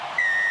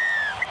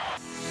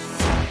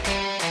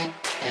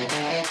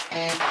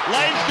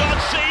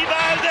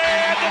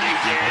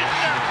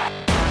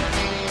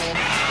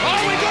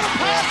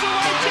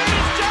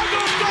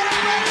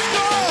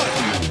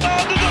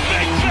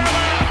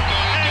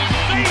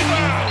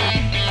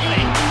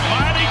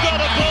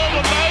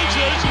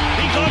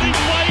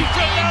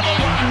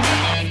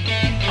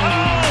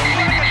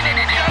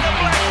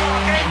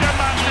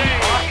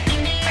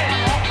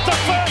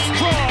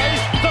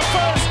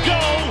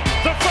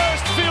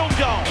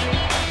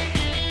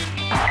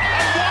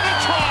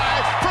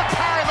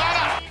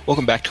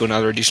Welcome back to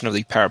another edition of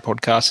the Para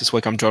Podcast. This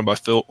week I'm joined by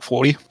Phil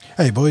 40.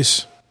 Hey,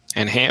 boys.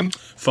 And Ham.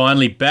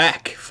 Finally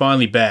back.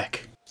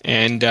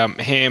 And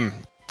Ham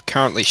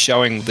currently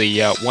showing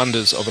the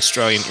wonders of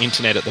Australian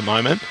internet at the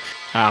moment.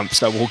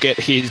 So we'll get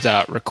his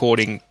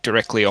recording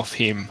directly off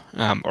him,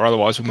 or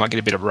otherwise we might get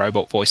a bit of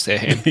robot voice there,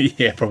 Ham.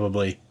 Yeah,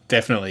 probably.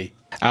 Definitely.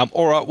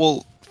 All right,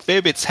 well,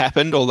 fair bits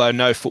happened, although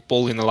no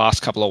football in the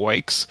last couple of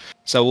weeks.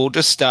 So we'll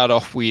just start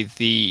off with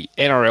the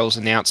NRL's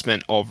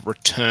announcement of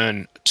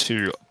return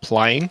to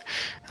playing.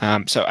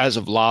 So as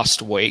of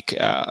last week,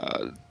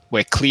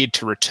 we're cleared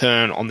to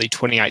return on the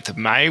 28th of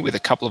May with a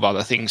couple of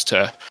other things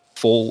to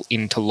fall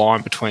into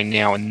line between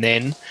now and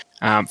then.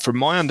 From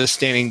my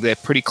understanding, they're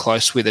pretty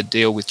close with a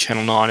deal with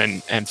Channel 9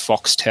 and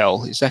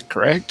Foxtel. Is that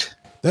correct?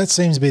 That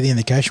seems to be the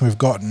indication we've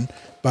gotten.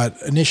 But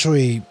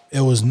initially, it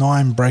was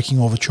 9 breaking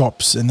all the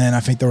chops, and then I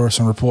think there were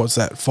some reports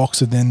that Fox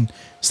had then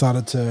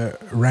started to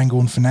wrangle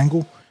and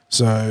finagle.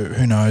 So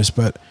who knows?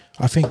 But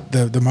I think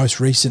the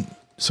most recent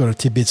sort of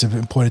tidbits have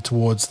been pointed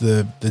towards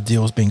the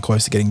deals being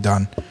close to getting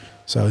done.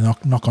 So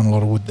knock on a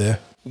lot of wood there.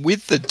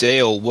 With the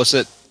deal, was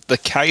it the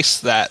case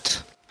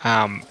that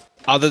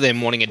other than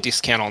wanting a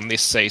discount on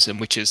this season,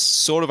 which is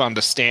sort of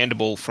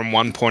understandable from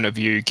one point of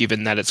view,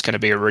 given that it's going to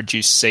be a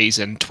reduced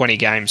season, 20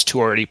 games, 2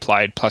 already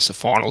played, plus a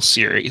final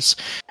series,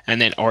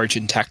 and then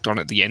Origin tacked on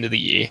at the end of the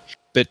year.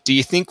 But do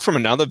you think from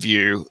another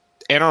view,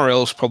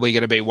 NRL is probably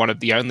going to be one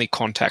of the only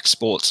contact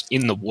sports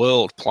in the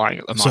world playing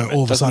at the moment? So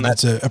all of a sudden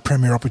it's a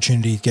premier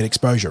opportunity to get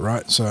exposure,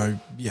 right? So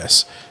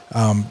yes,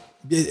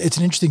 it's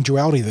an interesting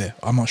duality there.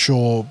 I'm not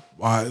sure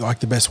I like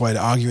the best way to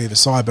argue either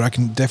side, but I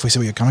can definitely see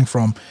where you're coming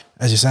from.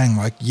 As you're saying,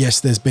 like, yes,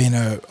 there's been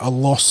a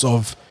loss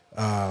of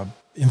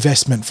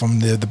investment from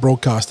the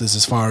broadcasters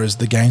as far as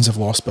the games have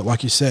lost. But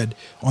like you said,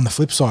 on the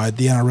flip side,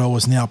 the NRL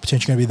is now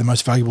potentially going to be the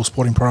most valuable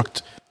sporting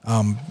product,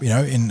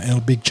 in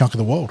a big chunk of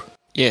the world.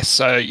 Yes,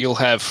 so you'll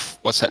have,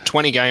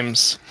 20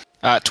 games,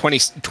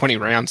 20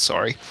 rounds,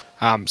 sorry.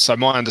 So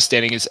my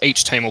understanding is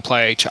each team will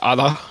play each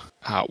other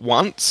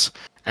once,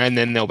 and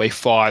then there'll be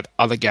 5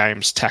 other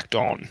games tacked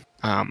on.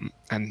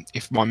 And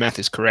if my math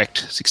is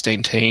correct,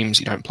 16 teams,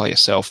 you don't play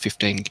yourself,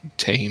 15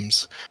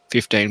 teams,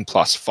 15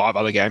 plus 5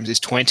 other games is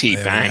 20.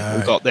 Bang,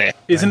 we got there.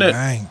 Isn't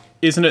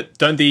it,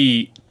 don't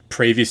the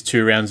previous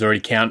 2 rounds already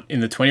count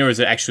in the 20, or is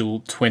it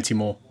actual 20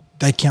 more?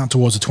 They count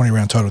towards the 20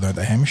 round total, don't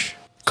they, Hamish?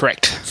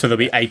 Correct. So there'll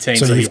be 18,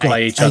 so you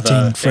play each 18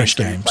 other. fresh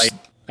games.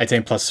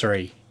 18 plus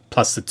 3,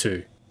 plus the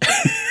 2.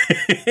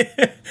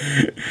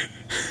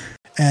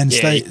 And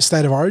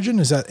state of origin,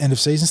 is that end of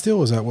season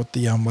still? Is that what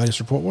the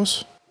latest report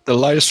was? The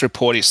latest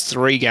report is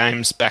 3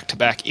 games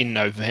back-to-back in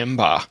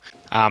November.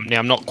 Now,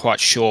 I'm not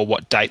quite sure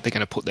what date they're going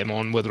to put them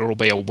on, whether it'll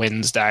be a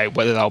Wednesday,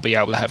 whether they'll be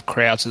able to have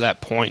crowds at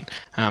that point.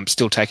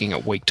 Still taking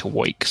it week to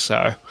week.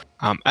 So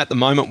at the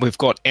moment, we've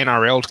got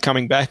NRL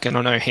coming back, and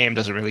I know Ham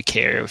doesn't really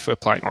care if we're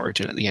playing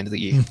Origin at the end of the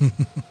year.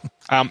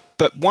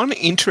 But one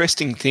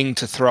interesting thing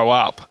to throw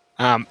up,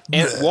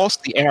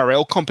 whilst the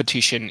NRL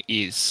competition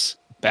is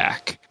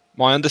back,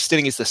 my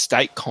understanding is the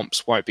state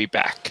comps won't be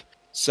back.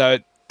 So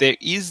there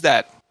is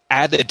that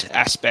added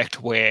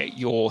aspect where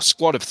your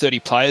squad of 30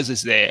 players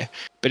is there,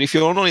 but if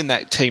you're not in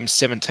that team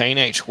 17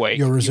 each week,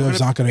 your reserves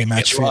aren't going to be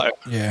match fit.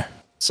 Yeah.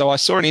 So I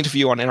saw an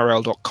interview on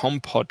NRL.com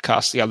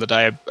podcast the other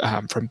day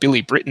from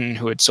Billy Britton,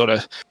 who had sort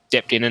of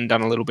stepped in and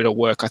done a little bit of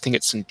work, I think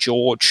at St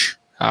George,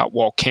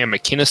 while Cam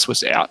McInnes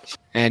was out,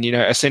 and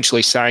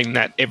essentially saying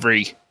that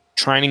every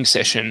training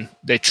session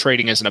they're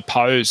treating as an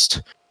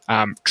opposed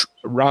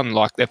run,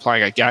 like they're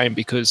playing a game,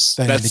 because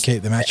they that's need to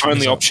keep the match the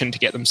only option to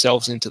get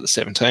themselves into the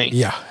 17.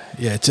 Yeah,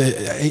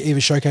 to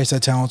either showcase their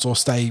talents or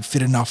stay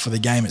fit enough for the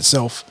game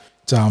itself.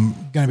 It's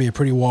going to be a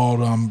pretty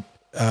wild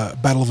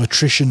battle of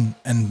attrition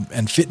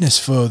and fitness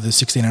for the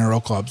 16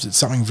 NRL clubs. It's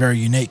something very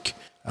unique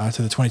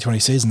to the 2020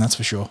 season, that's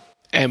for sure.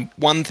 And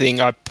one thing,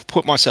 I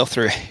put myself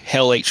through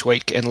hell each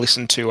week and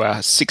listened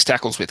to 6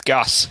 Tackles with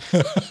Gus.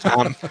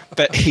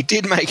 But he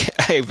did make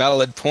a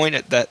valid point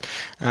at that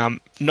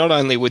not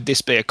only would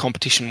this be a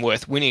competition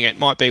worth winning, it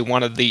might be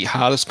one of the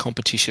hardest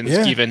competitions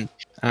given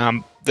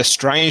the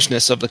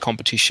strangeness of the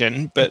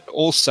competition, but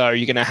also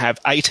you're going to have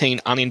 18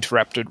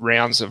 uninterrupted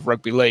rounds of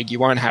rugby league. You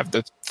won't have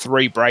the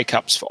 3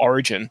 breakups for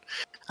Origin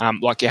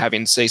like you have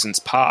in seasons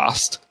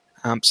past.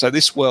 So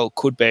this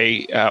could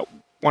be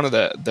one of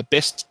the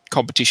best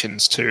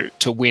competitions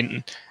to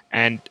win,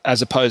 and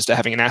as opposed to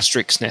having an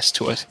asterisk next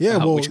to it. Yeah,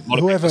 well,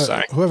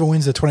 whoever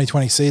wins the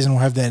 2020 season will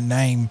have their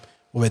name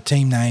or their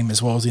team name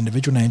as well as the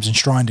individual names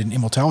enshrined in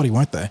immortality,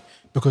 won't they?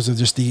 Because of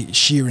just the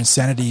sheer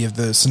insanity of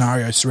the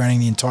scenario surrounding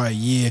the entire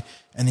year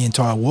and the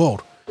entire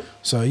world.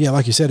 So, yeah,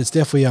 like you said, it's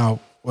definitely,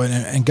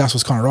 and Gus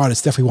was kind of right,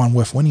 it's definitely one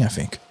worth winning, I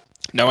think.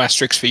 No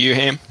asterisks for you,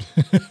 Ham?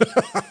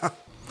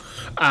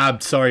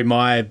 Sorry,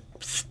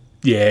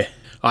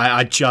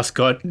 I just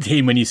got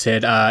him when you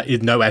said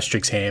no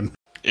asterisks, Ham.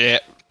 Yeah.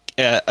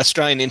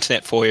 Australian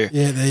internet for you.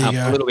 Yeah, there you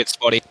go. A little bit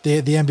spotty.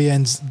 The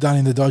NBN's done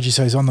in the dodgy,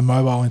 so he's on the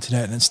mobile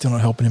internet and it's still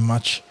not helping him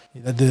much.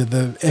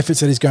 The efforts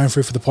that he's going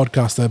through for the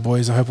podcast, though,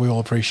 boys, I hope we all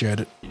appreciate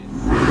it.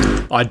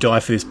 I die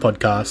for this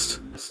podcast.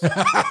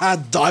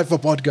 Die for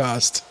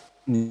podcast.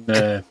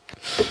 No.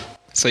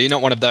 So you're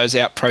not one of those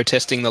out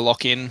protesting the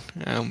lock-in,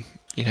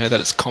 that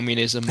it's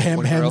communism.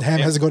 Ham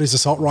hasn't got his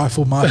assault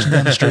rifle marching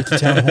down the street to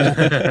town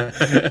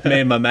hall.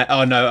 Me and my mate.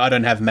 Oh no, I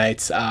don't have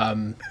mates.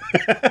 Yeah,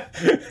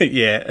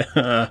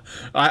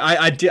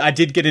 I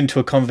did get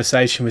into a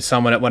conversation with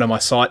someone at one of my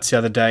sites the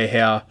other day.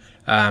 How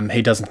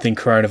he doesn't think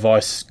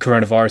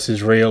coronavirus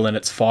is real and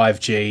it's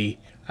 5G.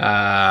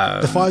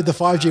 The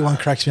 5G one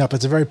cracks me up.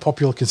 It's a very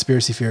popular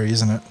conspiracy theory,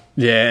 isn't it?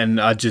 Yeah,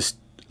 and I just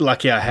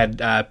lucky I had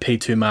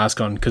P2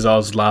 mask on because I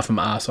was laughing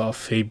my ass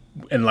off. He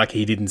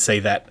didn't see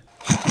that.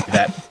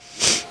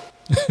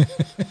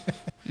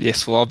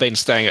 Yes, well, I've been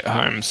staying at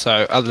home,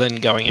 so other than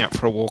going out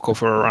for a walk or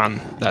for a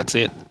run, that's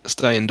it.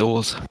 Stay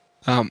indoors.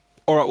 All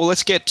right, well,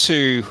 let's get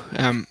to,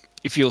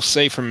 if you'll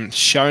see from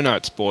show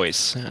notes,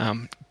 boys,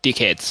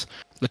 dickheads,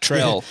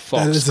 Latrell,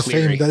 Fox,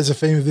 Cleary. That is a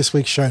theme of this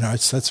week's show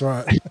notes. That's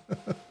right.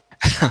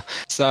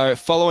 So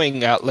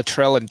following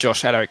Latrell and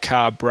Josh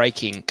Addo-Carr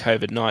breaking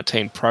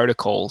COVID-19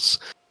 protocols,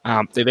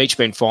 they've each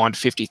been fined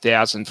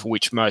 $50,000, for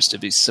which most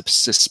of is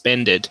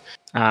suspended.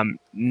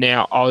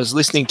 Now, I was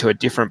listening to a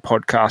different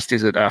podcast,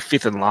 is it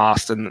Fifth and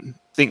Last, and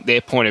I think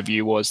their point of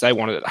view was they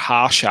wanted it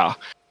harsher.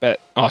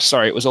 But,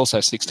 it was also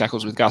 6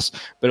 tackles with Gus,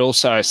 but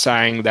also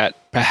saying that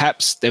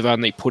perhaps they've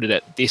only put it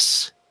at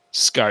this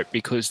scope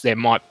because there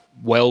might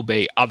well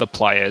be other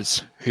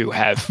players who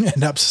have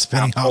end up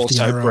suspending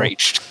also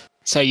breached.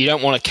 So you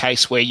don't want a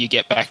case where you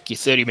get back your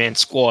 30-man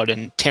squad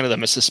and 10 of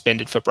them are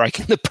suspended for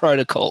breaking the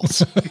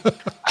protocols.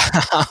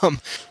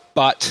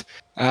 But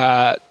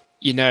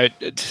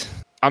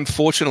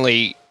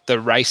unfortunately, the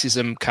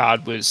racism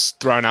card was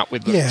thrown up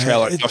with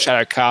Latrell and Josh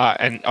Addo-Carr,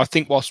 and I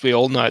think whilst we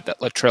all know that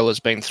Latrell has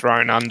been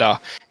thrown under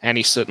and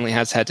he certainly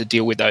has had to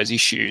deal with those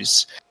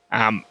issues,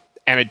 and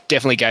it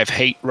definitely gave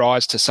heat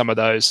rise to some of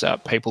those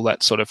people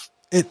that sort of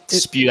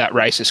spew that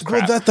racist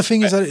crap. Well, the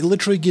thing is that it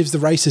literally gives the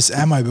racist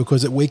ammo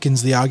because it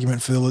weakens the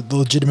argument for the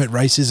legitimate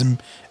racism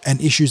and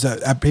issues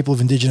that people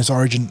of Indigenous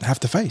origin have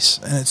to face.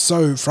 And it's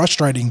so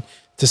frustrating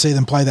to see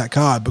them play that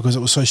card because it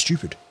was so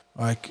stupid.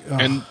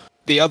 And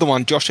the other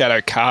one, Josh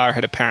Addo-Carr,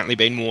 had apparently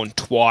been warned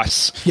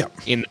twice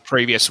in the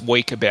previous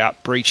week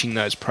about breaching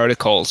those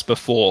protocols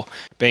before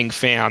being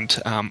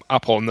found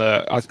up on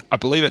I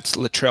believe it's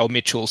Latrell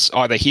Mitchell's,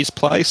 either his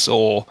place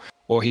or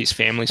his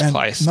family's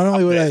place. Not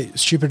only were they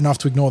stupid enough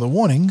to ignore the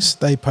warnings,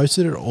 they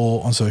posted it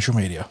all on social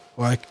media.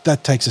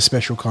 That takes a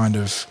special kind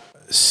of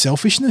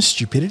selfishness,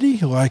 stupidity.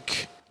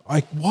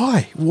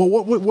 Why?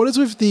 What is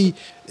with the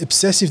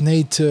obsessive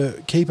need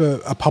to keep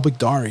a public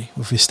diary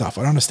with this stuff?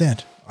 I don't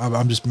understand.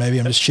 I'm just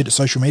shit at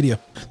social media.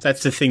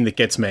 That's the thing that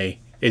gets me.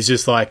 Is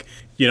just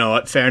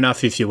fair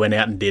enough if you went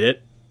out and did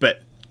it,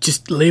 but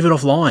just leave it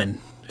offline.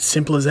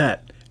 Simple as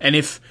that. And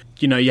if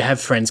you have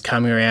friends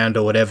coming around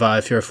or whatever,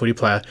 if you're a footy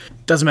player,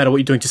 doesn't matter what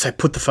you're doing, just say,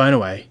 put the phone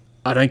away.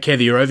 I don't care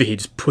that you're over here,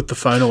 just put the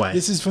phone away.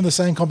 This is from the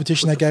same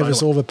competition that gave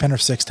us all the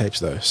Penrith sex tapes,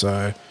 though.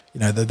 So,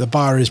 the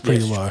bar is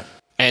pretty low.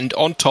 And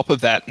on top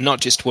of that,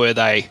 not just were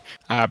they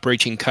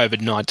breaching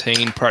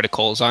COVID-19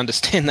 protocols, I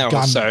understand they were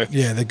also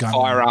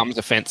firearms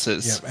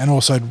offences. Yeah, and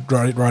also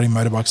riding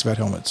motorbikes without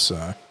helmets.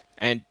 So.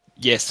 And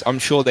yes, I'm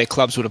sure their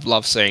clubs would have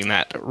loved seeing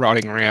that,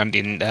 riding around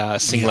in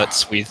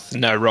singlets with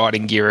no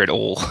riding gear at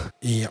all.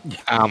 Yep.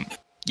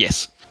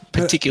 Yes,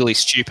 particularly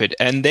stupid.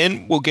 And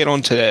then we'll get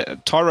on to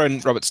Tyrone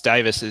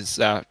Roberts-Davis is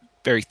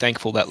very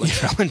thankful that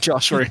Latrell and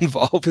Josh were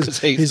involved because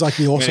he's like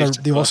the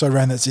also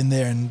ran that's in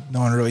there and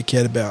no one really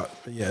cared about.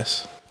 But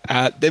yes.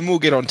 Then we'll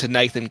get on to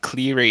Nathan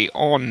Cleary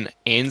on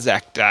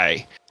Anzac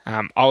Day.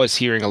 I was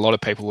hearing a lot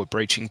of people were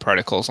breaching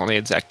protocols on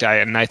Anzac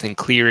Day, and Nathan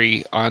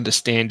Cleary, I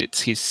understand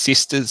it's his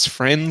sister's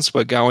friends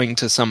were going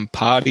to some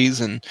parties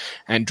and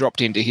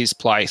dropped into his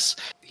place.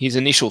 His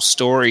initial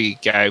story he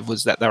gave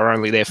was that they were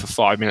only there for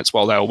 5 minutes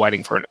while they were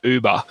waiting for an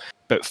Uber,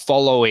 but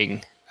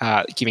following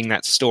giving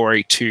that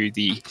story to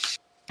the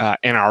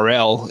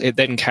NRL, it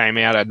then came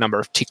out a number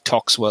of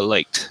TikToks were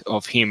leaked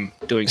of him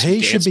doing some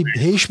He should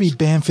be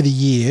banned for the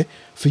year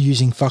for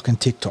using fucking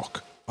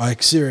TikTok.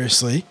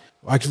 Seriously.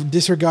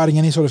 Disregarding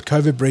any sort of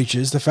COVID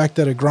breaches, the fact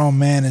that a grown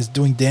man is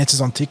doing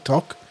dances on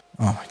TikTok,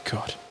 oh my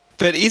God.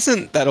 But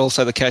isn't that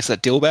also the case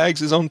that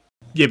Dillbags is on?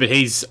 Yeah, but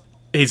he's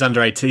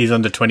under 18, he's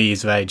under 20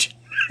 years of age.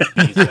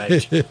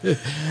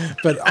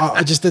 But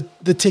just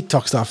the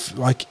TikTok stuff,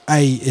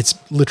 it's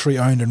literally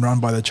owned and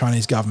run by the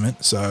Chinese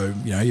government, so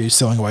you're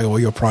selling away all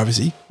your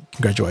privacy.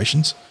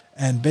 Congratulations.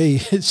 And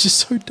B, it's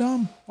just so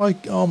dumb.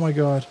 Oh my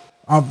God.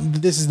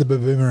 This is the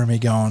baboomer of me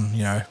going,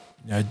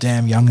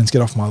 damn youngins,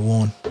 get off my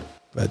lawn.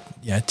 But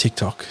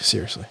TikTok,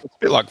 seriously. It's a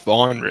bit like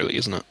Vine, really,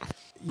 isn't it?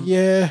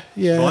 Yeah,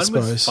 I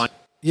suppose.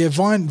 Yeah,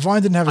 Vine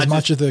didn't have as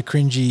much of the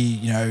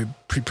cringy,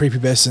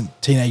 prepubescent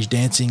teenage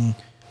dancing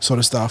sort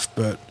of stuff,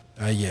 but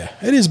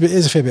it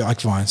is a fair bit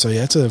like Vine. So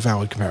yeah, it's a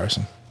valid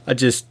comparison.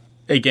 It's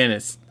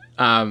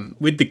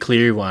with the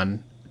Cleary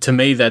one. To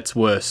me, that's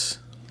worse.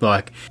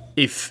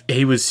 If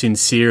he was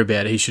sincere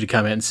about it, he should have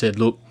come out and said,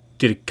 "Look,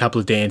 did a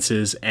couple of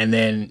dances," and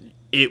then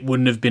it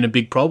wouldn't have been a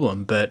big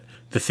problem. But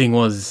the thing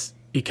was,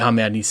 he come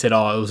out and he said,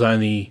 "Oh, it was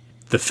only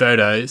the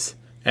photos,"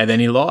 and then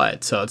he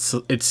lied. So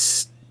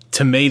it's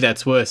to me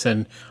that's worse.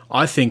 And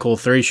I think all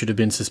three should have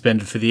been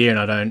suspended for the year.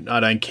 And I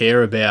don't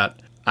care about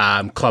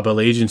club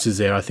allegiances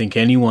there. I think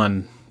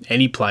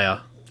any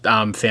player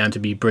found to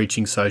be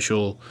breaching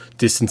social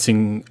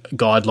distancing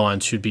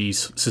guidelines should be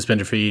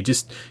suspended for a year,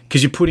 just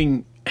because you're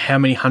putting how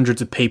many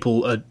hundreds of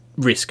people at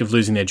risk of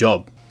losing their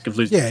job.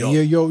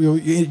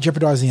 You're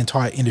jeopardising the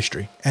entire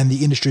industry and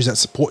the industries that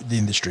support the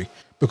industry,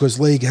 because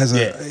league has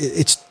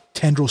its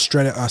tendrils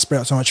spread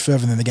out so much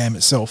further than the game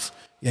itself.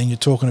 And you're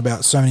talking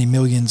about so many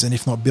millions and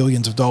if not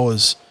billions of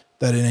dollars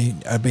that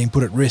are being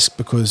put at risk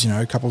because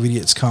a couple of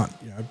idiots can't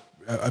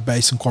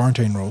obey some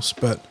quarantine rules.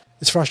 But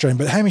it's frustrating.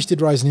 But Hamish did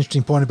raise an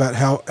interesting point about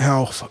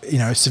how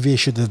severe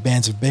should the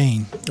bans have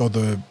been, or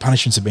the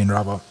punishments have been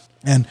rather.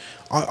 And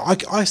I'm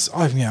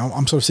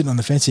sort of sitting on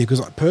the fence here,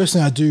 because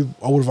personally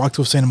I would have liked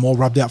to have seen them all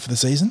rubbed out for the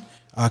season.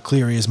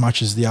 Cleary as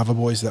much as the other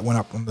boys that went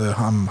up on the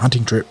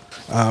hunting trip.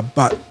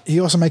 But he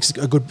also makes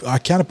a good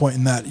counterpoint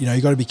in that,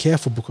 you got to be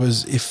careful,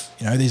 because if,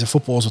 these are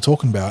footballers we're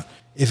talking about,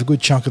 if a good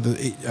chunk of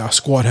the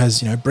squad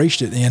has,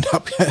 breached it, they end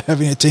up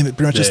having a team that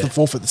pretty much has to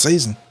forfeit the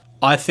season.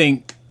 I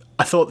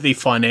thought the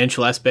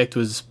financial aspect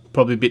was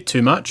probably a bit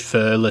too much for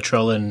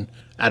Latrell and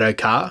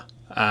Addo-Carr,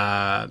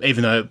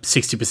 even though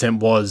 60%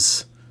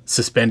 was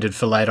suspended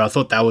for later. I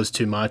thought that was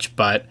too much,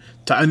 but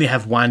to only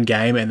have one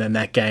game and then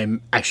that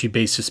game actually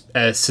be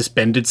a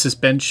suspended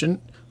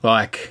suspension,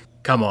 like,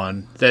 come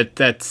on,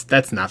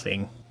 that's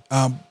nothing.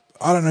 I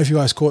don't know if you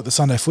guys caught the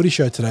Sunday Footy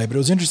Show today, but it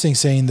was interesting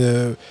seeing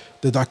the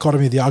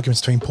dichotomy of the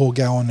arguments between Paul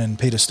Gallen and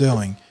Peter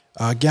Sterling.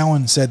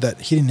 Gallen said that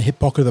hitting the hip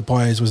pocket of the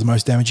players was the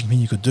most damaging thing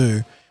you could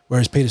do,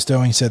 whereas Peter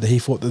Sterling said that he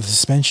thought that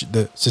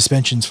the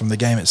suspensions from the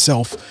game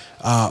itself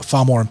are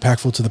far more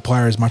impactful to the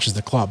player as much as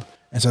the club.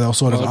 And so they were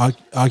sort of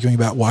arguing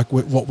about what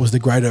was the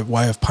greater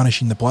way of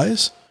punishing the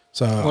players.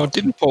 So,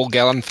 didn't Paul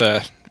Gallen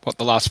for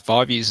the last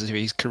 5 years of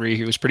his career,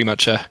 he was pretty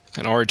much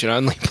an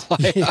Origin-only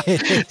player.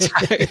 So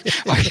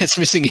I guess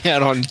missing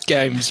out on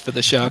games for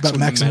the Sharks. But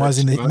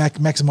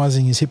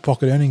maximising his hip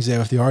pocket earnings there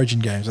with the Origin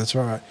games, that's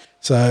right.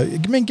 So,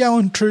 I mean,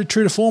 Gallen, true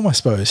to form, I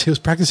suppose. He was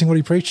practising what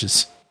he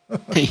preaches.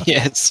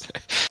 Yes.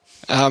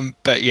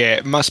 But yeah,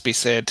 it must be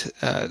said,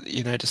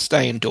 to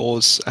stay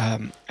indoors.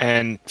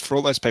 And for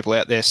all those people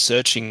out there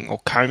searching or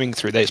combing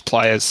through these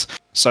players'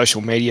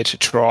 social media to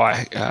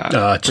try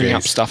bring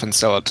up stuff and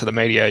sell it to the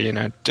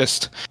media,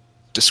 just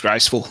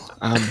disgraceful.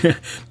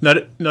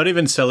 Not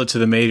even sell it to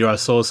the media. I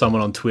saw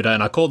someone on Twitter,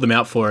 and I called them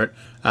out for it,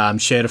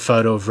 shared a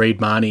photo of Reed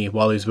Marnie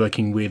while he was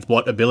working with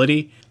What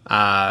Ability,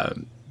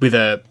 with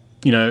a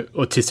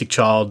autistic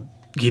child,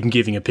 him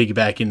giving a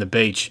piggyback in the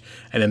beach,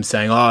 and them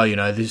saying,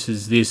 this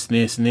is this and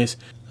this and this.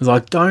 I was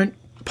like, don't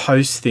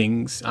post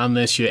things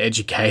unless you're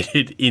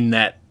educated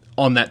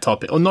on that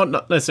topic, or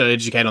not necessarily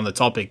educated on the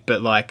topic,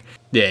 but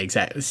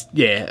exactly.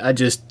 Yeah,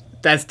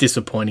 that's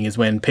disappointing, is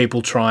when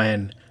people try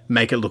and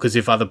make it look as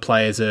if other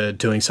players are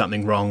doing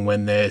something wrong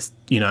when they're,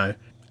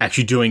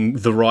 actually doing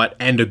the right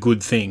and a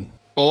good thing.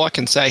 All I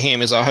can say,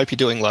 Ham, is I hope you're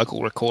doing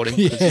local recording.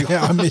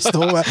 Yeah, I missed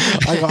all that.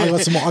 I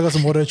got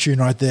some auto tune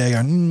right there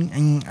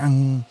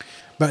going.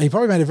 But he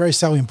probably made a very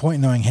salient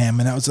point knowing Ham,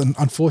 and that was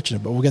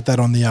unfortunate. But we'll get that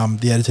on the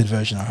edited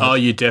version, I hope. Oh,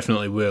 you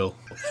definitely will.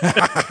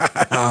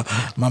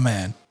 My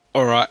man.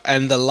 All right,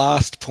 and the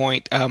last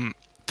point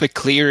for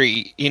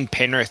Cleary in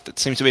Penrith, that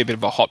seems to be a bit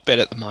of a hotbed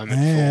at the moment.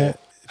 Yeah,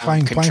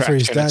 playing for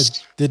his dad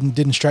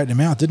didn't straighten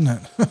him out, didn't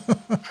it?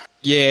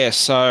 Yeah,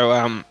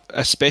 so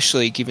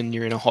especially given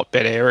you're in a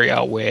hotbed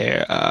area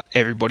where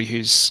everybody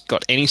who's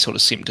got any sort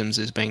of symptoms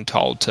is being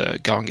told to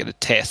go and get a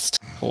test,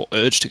 or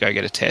urged to go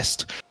get a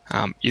test,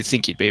 you'd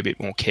think you'd be a bit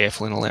more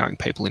careful in allowing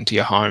people into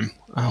your home.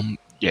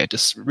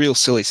 Just real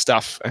silly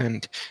stuff,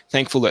 and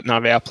thankful that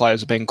none of our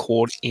players have been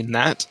caught in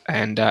that.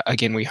 And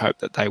again, we hope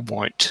that they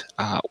won't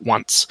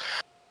once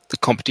the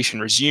competition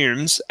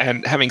resumes.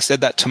 And having said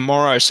that,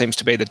 tomorrow seems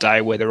to be the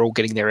day where they're all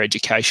getting their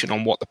education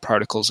on what the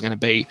protocols are going to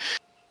be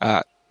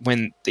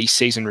when the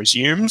season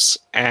resumes.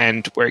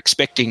 And we're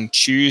expecting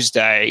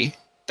Tuesday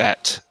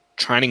that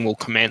training will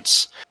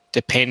commence,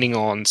 depending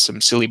on some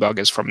silly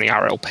buggers from the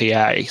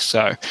RLPA.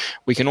 So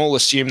we can all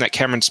assume that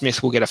Cameron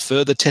Smith will get a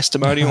further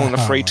testimonial on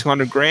a free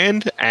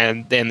 $200,000,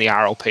 and then the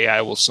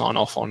RLPA will sign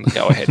off on the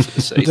go-ahead for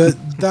the season.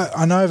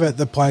 I know that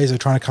the players are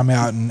trying to come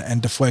out and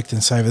deflect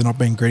and say they're not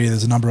being greedy.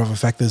 There's a number of other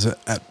factors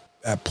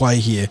at play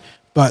here.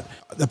 But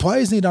the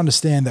players need to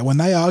understand that when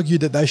they argue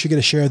that they should get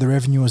a share of the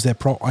revenue as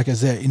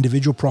their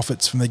individual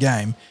profits from the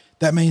game,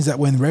 that means that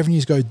when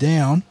revenues go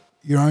down,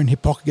 your own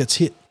hip pocket gets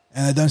hit.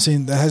 And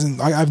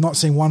I've not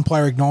seen one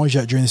player acknowledge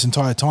that during this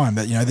entire time,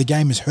 that, the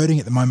game is hurting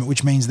at the moment,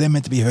 which means they're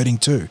meant to be hurting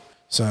too.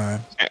 So,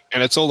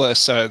 and it's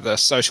also the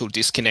social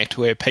disconnect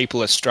where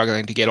people are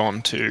struggling to get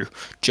on to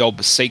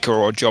job seeker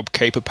or job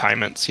keeper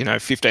payments,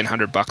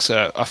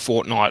 $1,500 a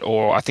fortnight,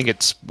 or I think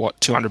it's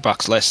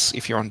 $200 less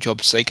if you're on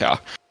job seeker,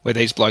 where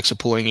these blokes are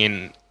pulling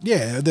in.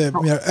 Yeah,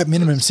 at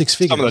minimum six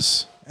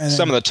figures.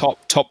 some of the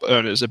top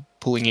earners are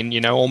pulling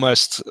in,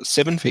 almost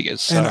seven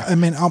figures. So. And I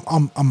mean,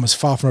 I'm as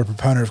far from a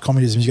proponent of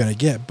communism as you're going to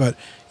get, but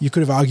you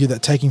could have argued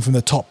that taking from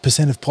the top %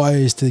 of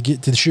players to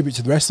distribute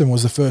to the rest of them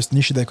was the first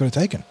initiative they could have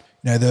taken.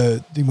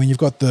 When you've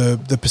got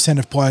the %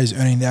 of players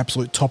earning the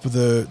absolute top of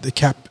the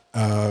cap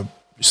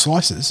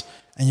slices,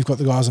 and you've got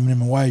the guys on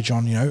minimum wage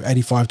on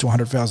 $85,000 to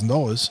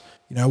 $100,000.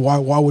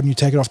 Why wouldn't you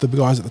take it off the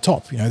guys at the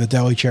top? The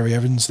Daly Cherry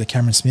Evans, the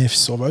Cameron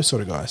Smiths, all those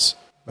sort of guys.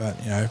 But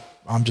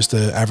I'm just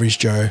an average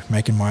Joe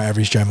making my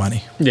average Joe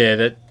money.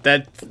 Yeah,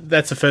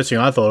 that's the first thing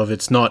I thought of.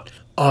 It's not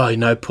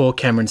poor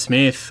Cameron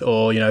Smith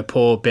or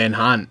poor Ben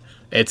Hunt.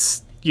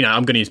 It's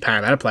I'm going to use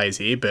Parramatta players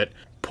here, but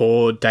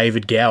poor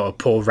David Gower,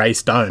 poor Ray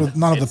Stone. Well,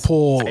 none of the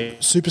poor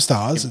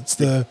superstars. It's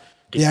the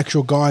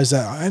actual guys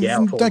that.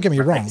 And don't get me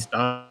wrong.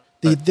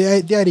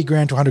 The 80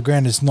 grand to 100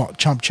 grand is not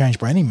chump change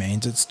by any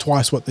means. It's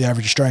twice what the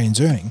average Australian's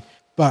earning.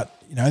 But,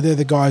 they're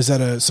the guys that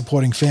are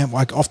supporting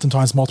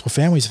oftentimes multiple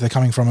families if they're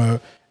coming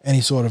from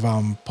any sort of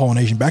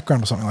Polynesian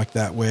background or something like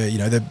that, where,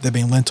 they're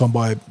being lent on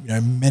by,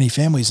 many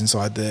families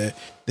inside their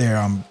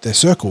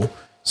circle.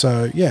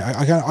 So, yeah,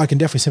 I can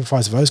definitely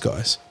sympathise with those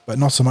guys, but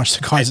not so much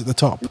the guys at the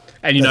top.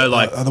 And,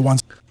 are the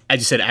ones.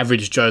 As you said,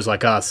 average Joes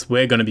like us,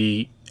 we're going to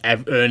be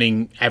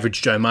earning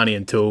average Joe money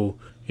until,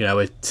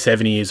 we're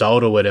 70 years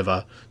old or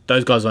whatever.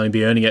 Those guys will only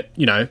be earning it,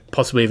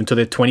 possibly even until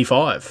they're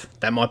 25.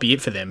 That might be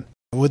it for them.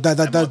 Well,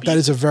 that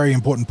is a very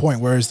important point.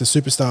 Whereas the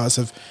superstars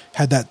have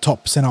had that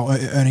top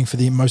percentile earning for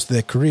most of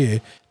their career,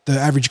 the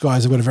average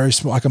guys have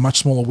got a much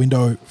smaller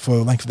window for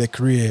the length of their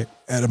career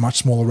at a much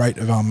smaller rate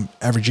of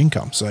average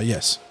income. So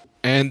yes.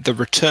 And the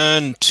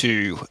return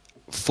to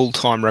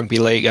full-time rugby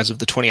league as of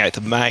the 28th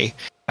of May.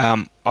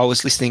 I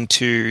was listening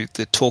to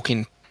the Talk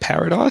in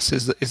Paradise.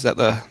 Is that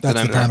the That's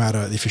name the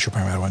Parramatta, the official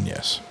Parramatta one?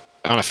 Yes.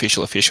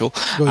 Unofficial.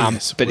 Well,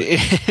 yes. But in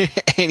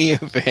any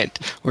event,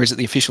 or is it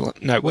the official?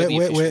 No, we're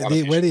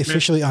the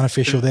officially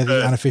unofficial. They're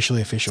the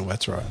unofficially official.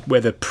 That's right. We're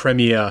the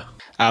premier.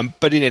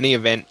 But in any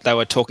event, they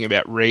were talking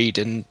about Reid,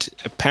 and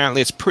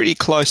apparently it's pretty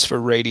close for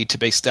Reedy to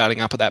be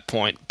starting up at that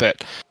point.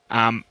 But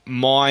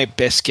my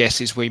best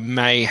guess is we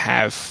may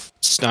have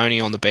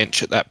Stoney on the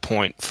bench at that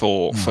point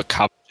for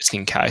cover, just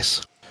in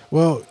case.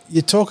 Well,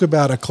 you talk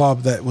about a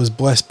club that was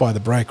blessed by the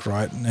break,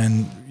 right?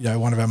 And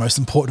one of our most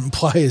important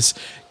players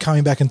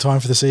coming back in time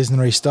for the season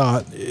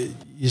restart. You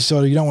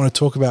don't want to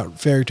talk about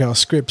fairy tale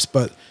scripts,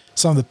 but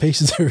some of the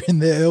pieces are in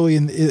there early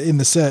in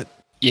the set.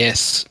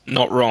 Yes,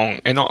 not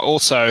wrong. And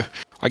also,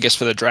 I guess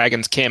for the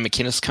Dragons, Cam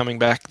McInnes coming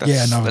back.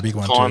 Another big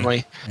one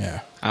timely. Too. Yeah.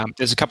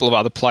 There's a couple of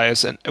other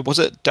players, and was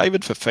it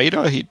David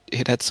Fafita?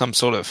 He'd had some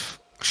sort of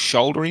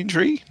shoulder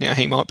injury. Now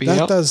he might be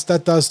out.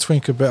 That does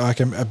twink a bit like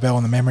a bell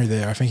in the memory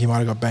there. I think he might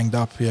have got banged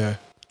up. Yeah.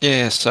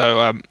 Yeah.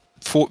 So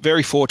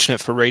very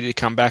fortunate for Reedy to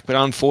come back, but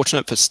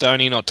unfortunate for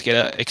Stoney not to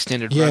get an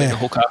extended run in the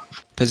hooker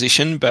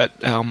position. But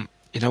we're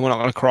not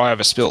going to cry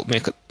over spilt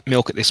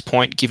milk at this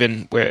point,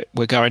 given we're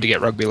going to get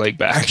rugby league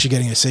back. Actually,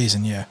 getting a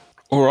season. Yeah.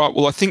 All right.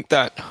 Well, I think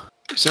that.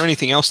 Is there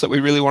anything else that we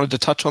really wanted to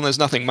touch on? There's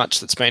nothing much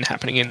that's been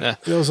happening in the...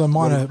 There was a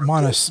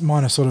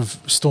minor sort of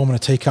storm in a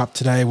teacup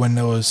today when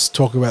there was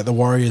talk about the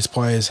Warriors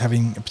players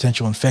having a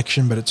potential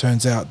infection, but it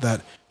turns out that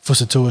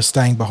Fusatu is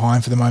staying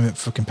behind for the moment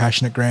for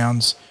compassionate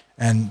grounds,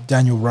 and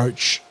Daniel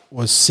Roach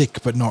was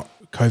sick but not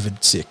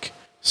COVID sick.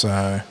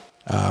 So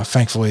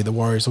thankfully the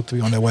Warriors look to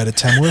be on their way to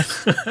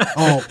Tamworth.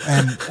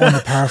 And on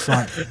the para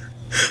front...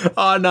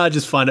 Oh, no, I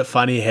just find it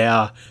funny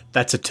how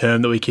that's a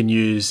term that we can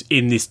use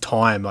in this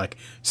time, like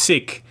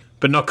sick...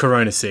 But not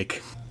corona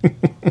sick.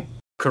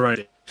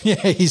 Corona. Yeah,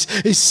 he's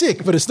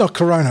sick, but it's not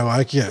corona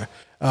like, yeah.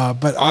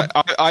 But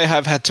I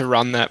have had to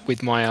run that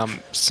with my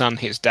son,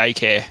 his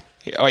daycare.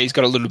 He's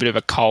got a little bit of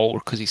a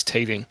cold because he's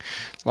teething.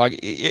 Like,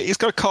 he's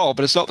got a cold,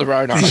 but it's not the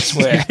Rona, I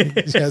swear.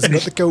 He hasn't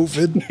got the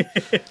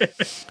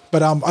COVID.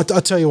 But I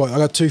tell you what, I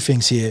got two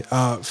things here.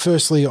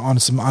 Firstly, on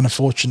some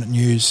unfortunate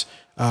news,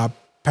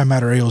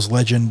 Parramatta Eels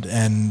legend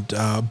and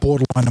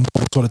borderline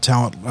immortal sort of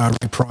talent,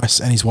 Ray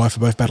Price and his wife are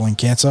both battling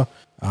cancer.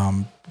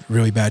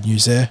 Really bad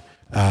news there.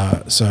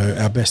 So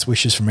our best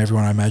wishes from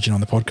everyone, I imagine, on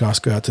the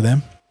podcast go out to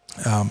them.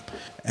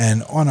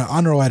 And on an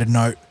unrelated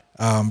note,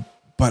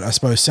 but I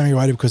suppose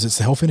semi-related because it's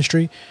the health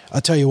industry,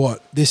 I tell you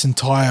what, this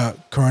entire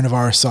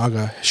coronavirus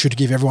saga should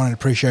give everyone an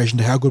appreciation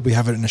to how good we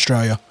have it in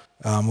Australia.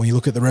 When you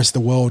look at the rest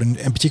of the world, and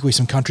particularly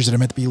some countries that are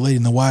meant to be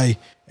leading the way,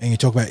 and you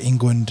talk about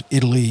England,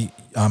 Italy,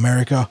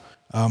 America,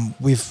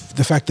 with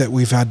the fact that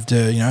we've had,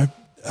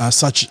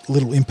 such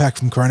little impact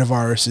from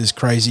coronavirus is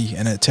crazy,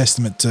 and a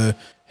testament to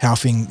how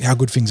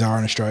good things are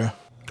in Australia.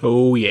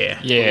 Oh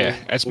yeah, yeah.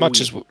 As much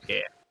as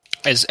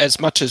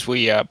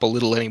we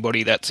belittle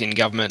anybody that's in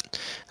government,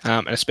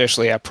 and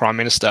especially our Prime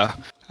Minister,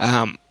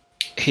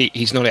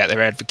 he's not out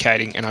there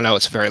advocating. And I know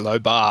it's a very low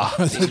bar,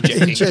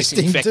 injecting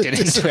disinfectant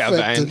into our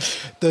veins.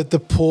 The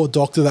poor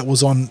doctor that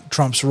was on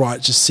Trump's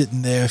right, just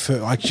sitting there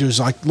she was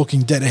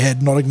looking dead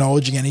ahead, not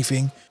acknowledging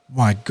anything.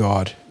 My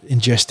God.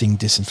 Ingesting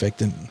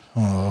disinfectant.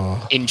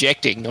 Oh.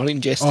 Injecting, not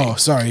ingesting. Oh,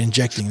 sorry,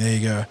 injecting. There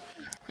you go.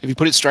 If you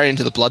put it straight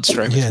into the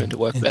bloodstream, it's going to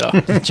work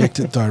better.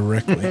 Inject it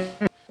directly.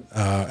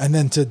 And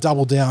then to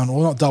double down,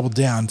 or not double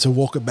down, to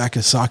walk it back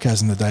as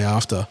sarcasm the day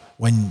after,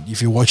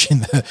 if you're watching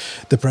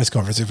the press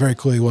conference, it very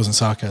clearly wasn't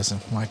sarcasm.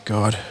 My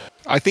God.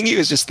 I think he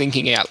was just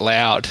thinking out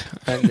loud,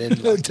 and then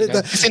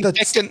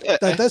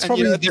that's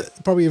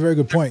probably a very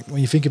good point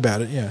when you think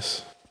about it.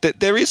 Yes,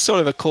 there is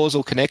sort of a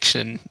causal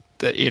connection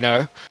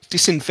that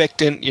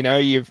disinfectant.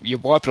 You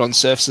wipe it on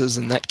surfaces,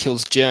 and that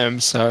kills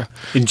germs. So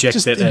inject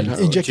it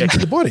into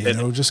the body, and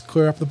it'll just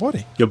clear up the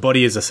body. Your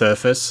body is a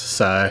surface,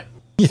 so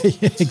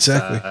yeah,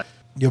 exactly.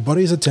 Your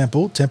body is a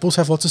temple. Temples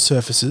have lots of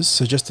surfaces,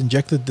 so just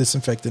inject the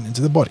disinfectant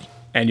into the body.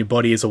 And your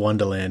body is a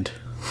wonderland.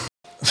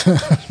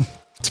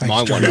 It's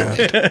my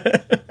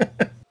wonderland.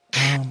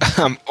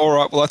 All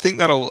right. Well, I think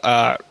that'll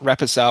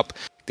wrap us up.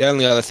 The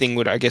only other thing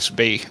would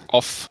be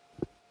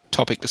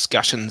off-topic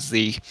discussions.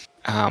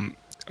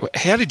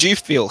 How did you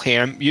feel,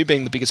 Ham? You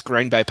being the biggest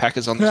Green Bay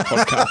Packers on this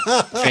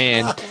podcast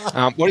fan,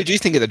 what did you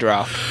think of the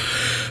draft?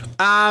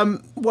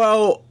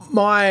 Well,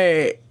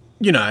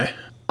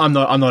 I'm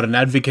not an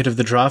advocate of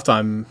the draft.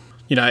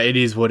 It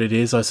is what it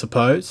is, I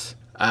suppose.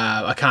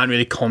 I can't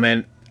really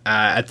comment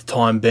at the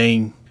time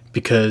being,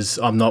 because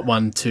I'm not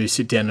one to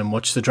sit down and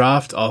watch the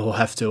draft. I will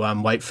have to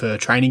wait for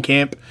training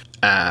camp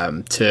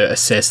to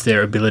assess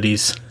their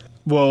abilities.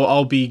 Well,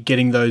 I'll be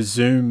getting those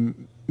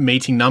Zoom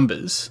meeting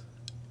numbers,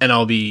 and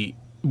I'll be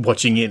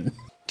watching in.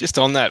 Just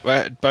on that,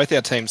 both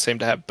our teams seem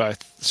to have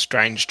both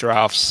strange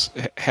drafts.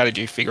 How did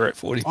you figure it,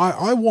 40?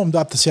 I warmed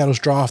up the Seattle's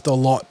draft a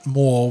lot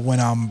more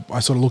when I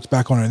sort of looked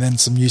back on it, and then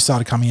some news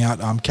started coming out.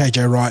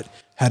 KJ Wright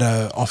had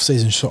a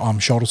off-season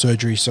shoulder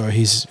surgery, so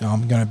he's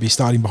going to be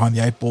starting behind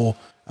the 8-ball.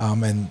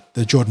 And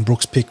the Jordan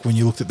Brooks pick, when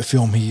you looked at the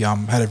film, he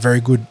had a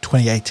very good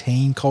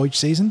 2018 college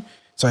season,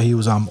 so he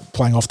was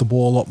playing off the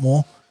ball a lot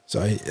more.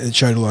 So it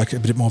showed like a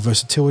bit more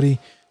versatility.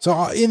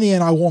 So in the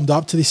end, I warmed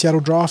up to the Seattle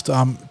draft.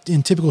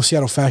 In typical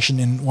Seattle fashion,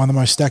 in one of the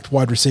most stacked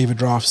wide receiver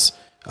drafts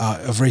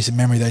of recent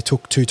memory, they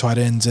took 2 tight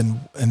ends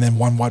and then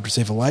 1 wide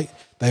receiver late.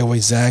 They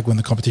always zag when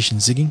the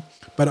competition's zigging.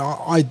 But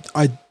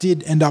I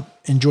did end up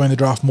enjoying the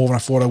draft more than I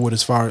thought I would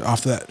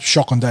after that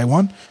shock on day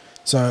one.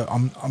 So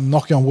I'm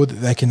knocking on wood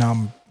that they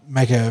can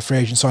make a free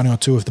agent signing or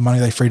 2 with the money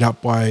they freed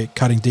up by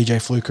cutting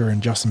DJ Fluker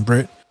and Justin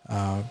Britt.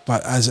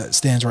 But as it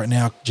stands right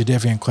now,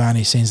 Jadeveon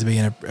Clowney seems to be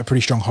in a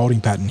pretty strong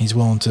holding pattern. He's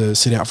willing to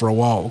sit out for a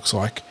while, it looks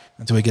like,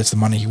 until he gets the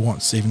money he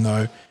wants, even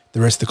though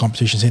the rest of the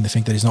competition seem to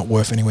think that he's not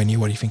worth anywhere near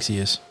what he thinks he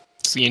is.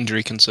 It's the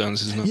injury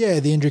concerns, isn't it?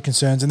 Yeah, the injury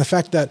concerns, and the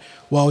fact that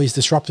while he's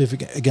disruptive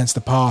against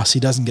the pass, he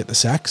doesn't get the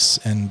sacks,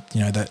 and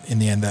that in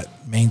the end that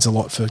means a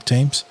lot for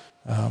teams.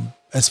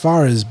 As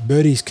far as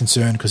Birdie's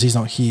concerned, because he's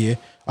not here,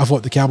 I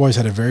thought the Cowboys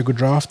had a very good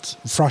draft.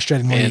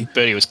 And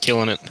Birdie was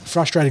killing it.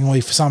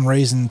 Frustratingly, for some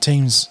reason,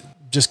 teams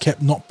just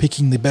kept not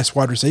picking the best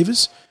wide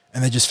receivers,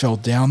 and they just fell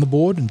down the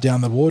board, and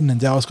then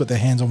Dallas got their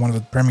hands on one of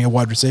the premier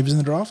wide receivers in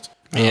the draft.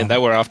 Man, they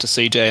were after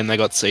CJ, and they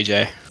got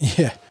CJ.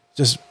 Yeah,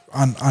 just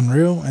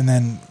unreal. And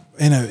then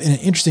in an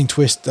interesting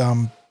twist,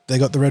 they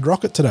got the Red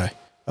Rocket today.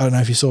 I don't know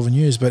if you saw the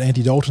news, but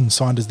Andy Dalton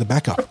signed as the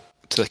backup.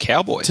 To the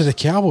Cowboys? To the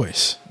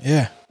Cowboys,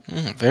 yeah.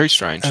 Very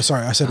strange.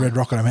 Sorry, I said Red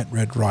Rocket, I meant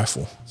Red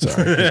Rifle.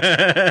 Sorry.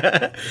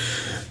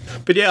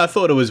 But yeah, I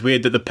thought it was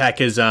weird that the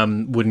Packers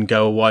wouldn't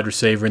go a wide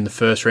receiver in the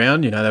first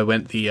round. They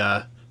went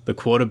the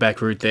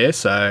quarterback route there.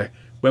 So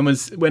when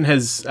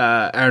has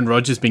Aaron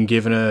Rodgers been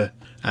given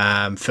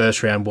a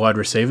first round wide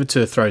receiver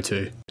to throw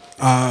to?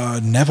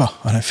 Never,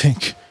 I don't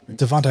think.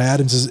 Devontae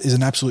Adams is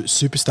an absolute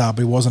superstar,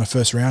 but he wasn't a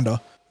first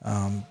rounder.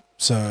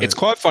 So it's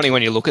quite funny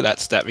when you look at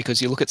that stat,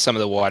 because you look at some of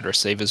the wide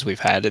receivers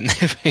we've had, and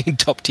they've been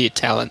top tier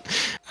talent.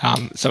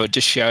 So it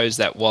just shows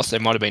that whilst they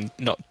might have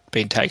not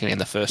been taken in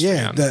the first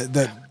round,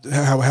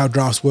 how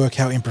drafts work,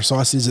 how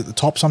imprecise it is at the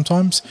top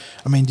sometimes.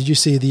 I mean, did you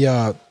see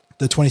the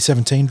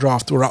 2017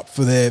 draft were up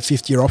for their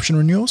 5th-year option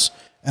renewals,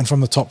 and from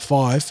the top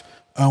 5,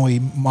 only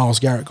Myles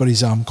Garrett got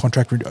his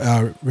contract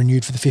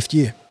renewed for the 5th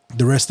year.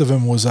 The rest of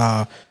them was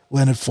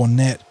Leonard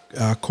Fournette,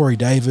 Corey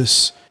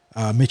Davis,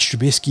 Mitch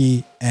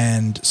Trubisky,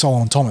 and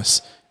Solomon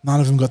Thomas. None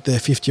of them got their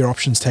 5th-year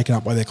options taken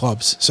up by their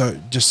clubs. So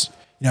just,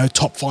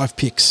 top 5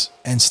 picks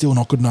and still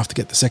not good enough to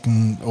get the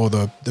second or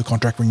the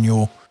contract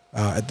renewal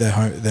at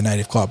their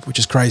native club, which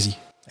is crazy.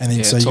 And then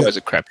it's always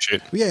a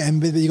crapshoot. Yeah,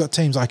 and you got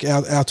teams like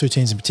our 2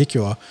 teams in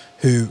particular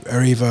who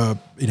are either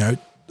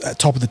at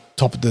top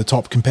of the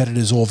top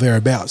competitors or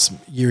thereabouts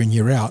year in,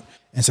 year out,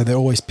 and so they're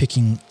always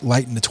picking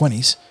late in the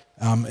 20s.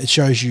 It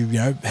shows you,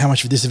 how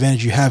much of a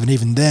disadvantage you have, and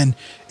even then,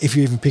 if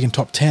you're even picking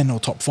top 10 or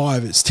top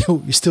 5, it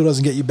still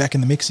doesn't get you back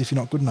in the mix if you're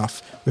not good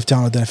enough with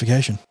talent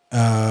identification.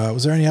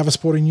 Was there any other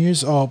sporting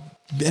news? I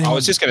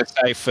was just going to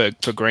say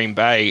for Green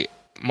Bay,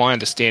 my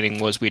understanding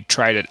was we'd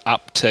traded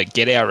up to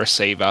get our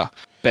receiver,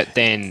 but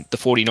then the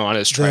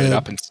 49ers traded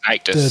up and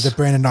snaked us. The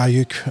Brandon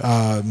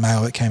Ayuk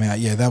mail that came out,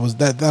 yeah, that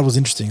was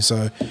interesting.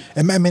 So,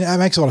 it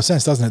makes a lot of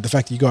sense, doesn't it? The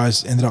fact that you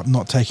guys ended up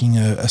not taking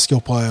a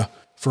skill player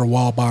for a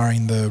while,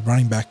 barring the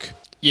running back.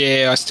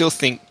 Yeah, I still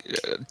think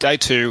day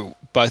 2,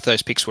 both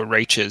those picks were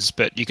reaches,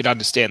 but you could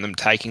understand them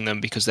taking them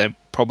because they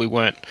probably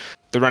weren't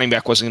the running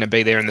back wasn't going to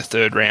be there in the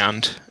third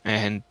round,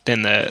 and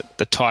then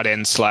the tight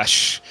end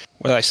slash,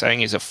 what are they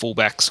saying, is a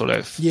fullback sort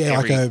of. Yeah,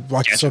 like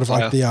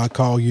the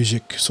Kyle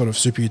Juszczyk sort of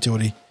super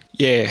utility.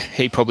 Yeah,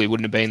 he probably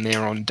wouldn't have been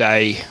there on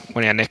day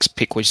when our next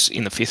pick was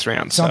in the 5th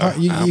round. Sometimes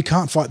you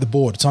can't fight the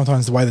board.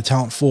 Sometimes the way the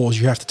talent falls,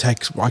 you have to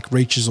take like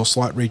reaches or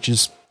slight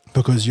reaches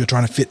because you're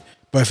trying to fit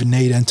both a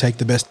need and take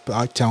the best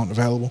talent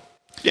available.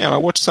 Yeah, I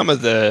watched some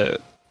of the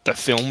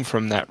film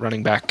from that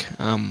running back.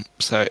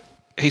 So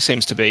he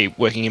seems to be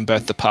working in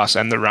both the pass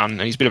and the run,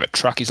 and he's a bit of a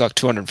truck. He's like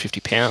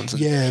 250 pounds.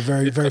 Yeah,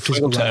 very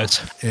physical runner.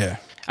 Yeah.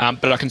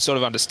 But I can sort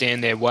of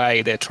understand their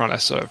way. They're trying to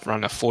sort of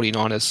run a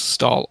 49ers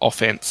style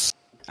offense.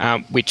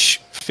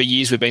 Which for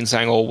years we've been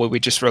saying, we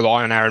just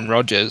rely on Aaron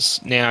Rodgers.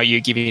 Now you're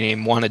giving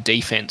him a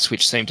defense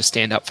which seemed to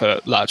stand up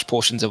for large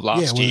portions of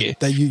last year.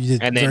 You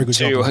did a very good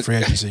job with free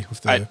agency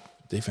with the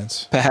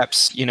defense.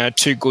 Perhaps,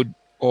 two good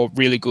or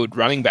really good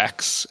running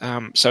backs,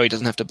 so he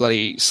doesn't have to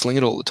bloody sling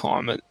it all the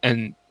time,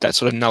 and that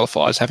sort of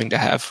nullifies having to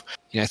have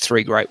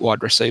 3 great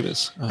wide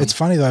receivers. It's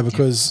funny though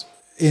because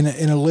in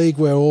a league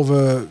where all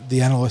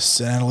the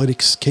analysts and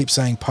analytics keep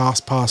saying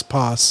pass,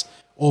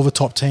 all the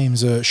top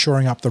teams are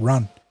shoring up the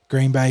run.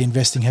 Green Bay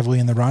investing heavily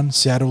in the run.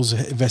 Seattle's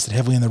invested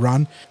heavily in the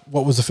run.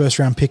 What was the first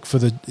round pick for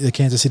the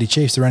Kansas City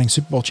Chiefs, the reigning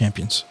Super Bowl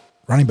champions?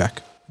 Running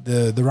back.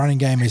 The running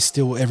game is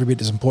still every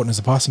bit as important as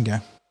the passing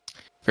game.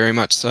 Very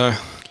much so.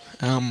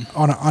 On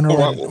an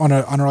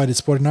unrelated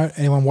sporting note,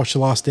 anyone watch The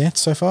Last Dance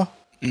so far?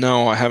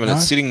 No, I haven't. No?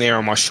 It's sitting there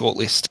on my short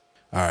list.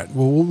 All right.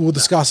 Well, we'll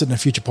discuss it in a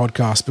future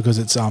podcast because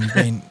it's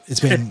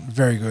been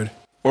very good.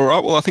 All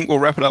right. Well, I think we'll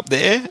wrap it up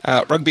there.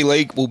 Rugby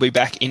League will be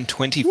back in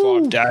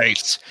 25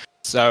 days.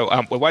 So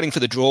we're waiting for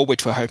the draw,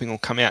 which we're hoping will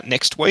come out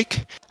next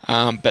week.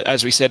 But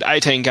as we said,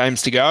 18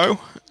 games to go.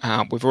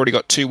 We've already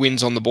got 2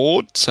 wins on the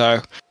board.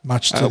 So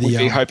much to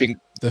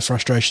the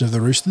frustration of the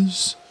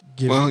Roosters.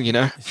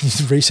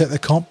 Reset the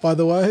comp, by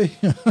the way.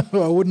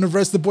 I wouldn't have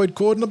rested Boyd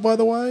Cordner, by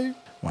the way.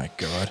 My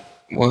God.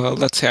 Well,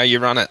 that's how you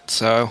run it.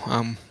 So,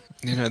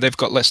 they've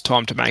got less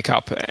time to make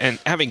up. And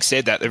having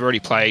said that, they've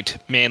already played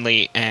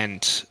Manly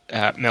and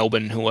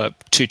Melbourne, who are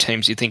 2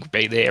 teams you'd think would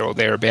be there or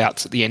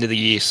thereabouts at the end of the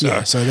year.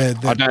 So, they're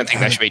I don't think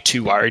they should be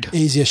too worried.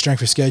 Easier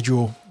strength of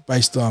schedule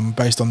based on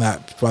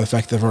that by the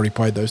fact they've already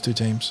played those 2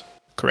 teams.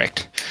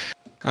 Correct.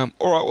 All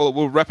right, well,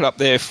 we'll wrap it up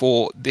there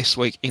for this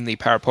week in the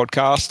Para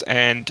Podcast,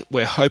 and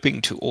we're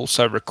hoping to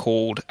also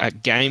record a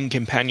game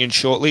companion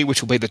shortly,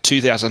 which will be the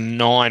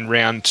 2009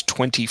 round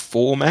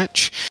 24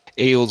 match,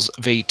 Eels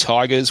v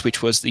Tigers,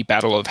 which was the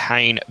Battle of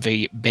Hayne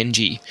v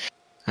Benji.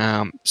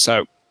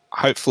 So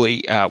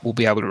hopefully we'll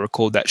be able to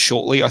record that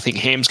shortly. I think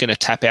Ham's going to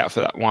tap out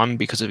for that one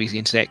because of his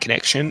internet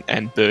connection,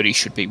 and Birdie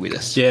should be with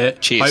us. Yeah,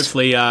 cheers.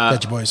 Hopefully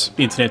Catch you, boys.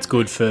 The internet's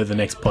good for the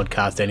next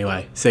podcast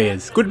anyway. See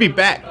yous. Good to be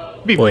back.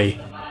 Boy.